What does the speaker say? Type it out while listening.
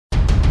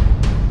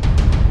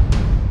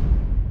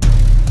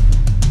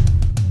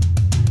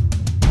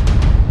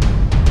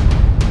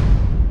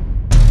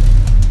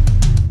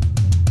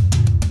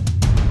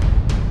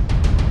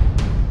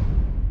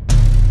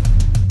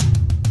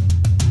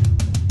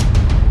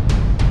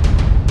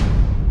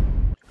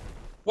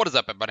What is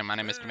up, everybody? My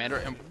name is Commander,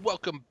 and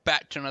welcome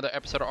back to another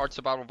episode of Art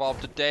Survival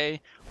Evolved.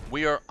 Today,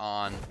 we are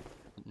on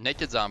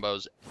Naked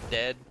Zombo's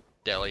Dead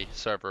Deli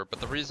server,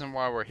 but the reason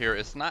why we're here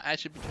is not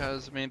actually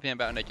because of anything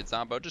about Naked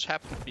Zombo. It just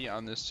happened to be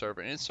on this server,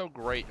 and it's so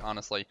great,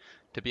 honestly,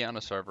 to be on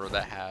a server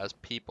that has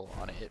people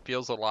on it. It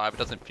feels alive. It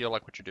doesn't feel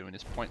like what you're doing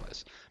is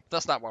pointless. But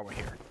that's not why we're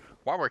here.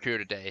 Why we're here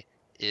today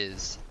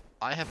is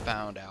I have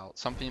found out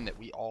something that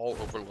we all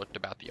overlooked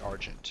about the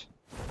Argent.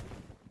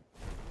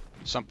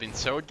 Something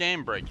so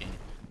game-breaking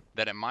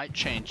that it might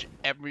change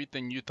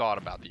everything you thought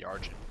about the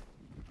Argent.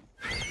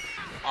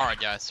 Alright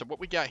guys, so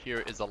what we got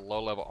here is a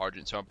low-level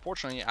Argent, so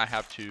unfortunately I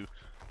have to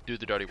do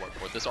the dirty work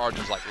for it. This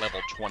Argent's like level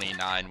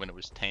 29 when it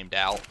was tamed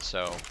out,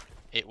 so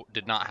it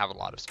did not have a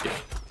lot of skill.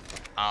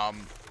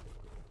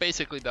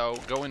 Basically though,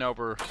 going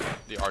over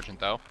the Argent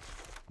though,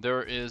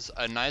 there is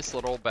a nice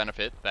little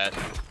benefit that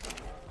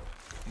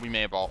we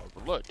may have all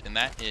overlooked, and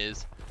that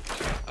is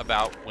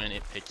about when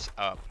it picks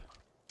up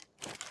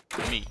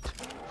meat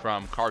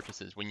from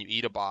carcasses when you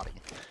eat a body.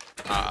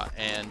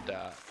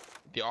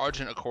 The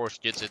Argent, of course,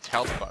 gets its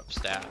health buff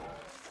stat,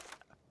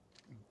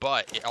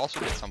 but it also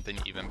gets something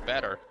even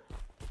better.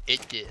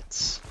 It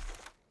gets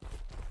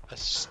a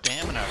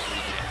stamina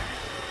regen,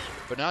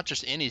 but not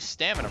just any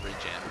stamina regen.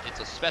 It's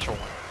a special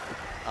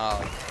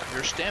one.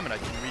 Your stamina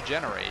can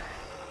regenerate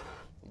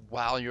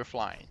while you're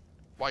flying.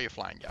 While you're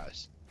flying,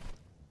 guys.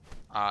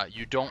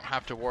 You don't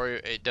have to worry.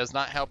 It does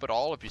not help at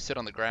all if you sit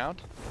on the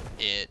ground.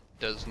 It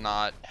does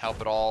not help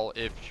at all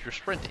if you're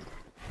sprinting.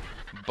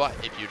 But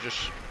if you're just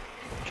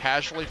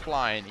casually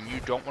flying and you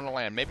don't want to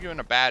land, maybe you're in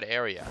a bad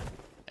area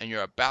and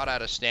you're about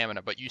out of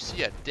stamina, but you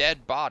see a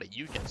dead body,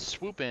 you can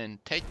swoop in,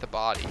 take the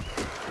body,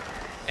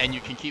 and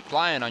you can keep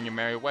flying on your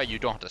merry way. You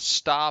don't have to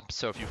stop.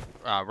 So if you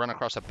run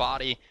across a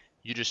body,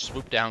 you just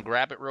swoop down,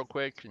 grab it real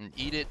quick, and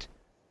eat it,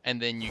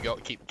 and then you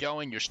keep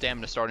going. Your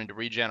stamina's starting to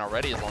regen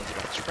already as long as you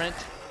don't sprint.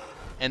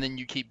 And then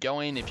you keep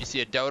going. If you see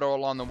a dodo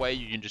along the way,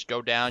 you can just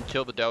go down,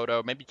 kill the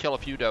dodo, maybe kill a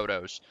few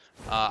dodos.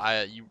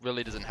 It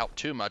really doesn't help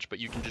too much, but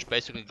you can just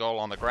basically go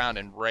along the ground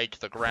and rake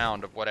the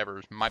ground of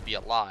whatever might be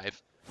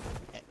alive.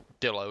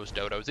 Dillos,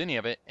 dodos, any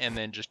of it, and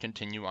then just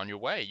continue on your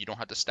way. You don't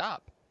have to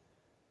stop.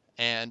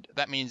 And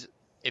that means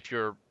if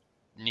you're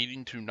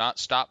needing to not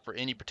stop for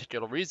any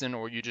particular reason,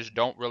 or you just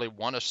don't really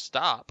want to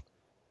stop,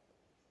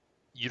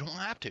 you don't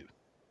have to.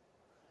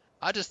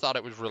 I just thought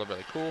it was really,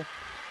 really cool,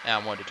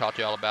 and I wanted to talk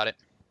to you all about it.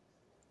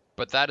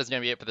 But that is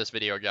going to be it for this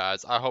video,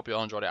 guys. I hope you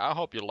all enjoyed it. I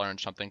hope you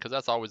learned something, because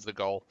that's always the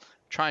goal.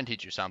 Try and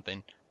teach you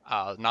something.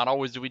 Not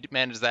always do we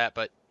manage that,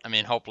 but, I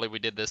mean, hopefully we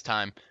did this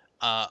time.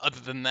 Other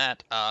than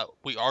that,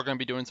 we are going to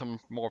be doing some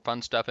more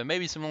fun stuff, and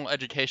maybe some more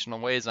educational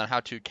ways on how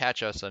to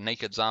catch us a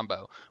naked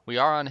zombo. We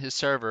are on his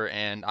server,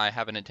 and I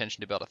have an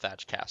intention to build a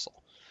thatched castle.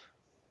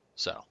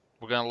 So,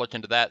 we're going to look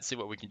into that, see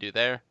what we can do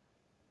there.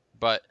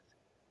 But,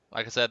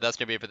 like I said, that's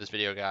going to be it for this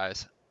video,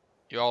 guys.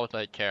 You all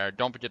take care.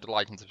 Don't forget to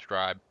like and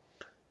subscribe.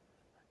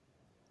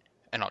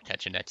 And I'll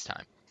catch you next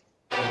time.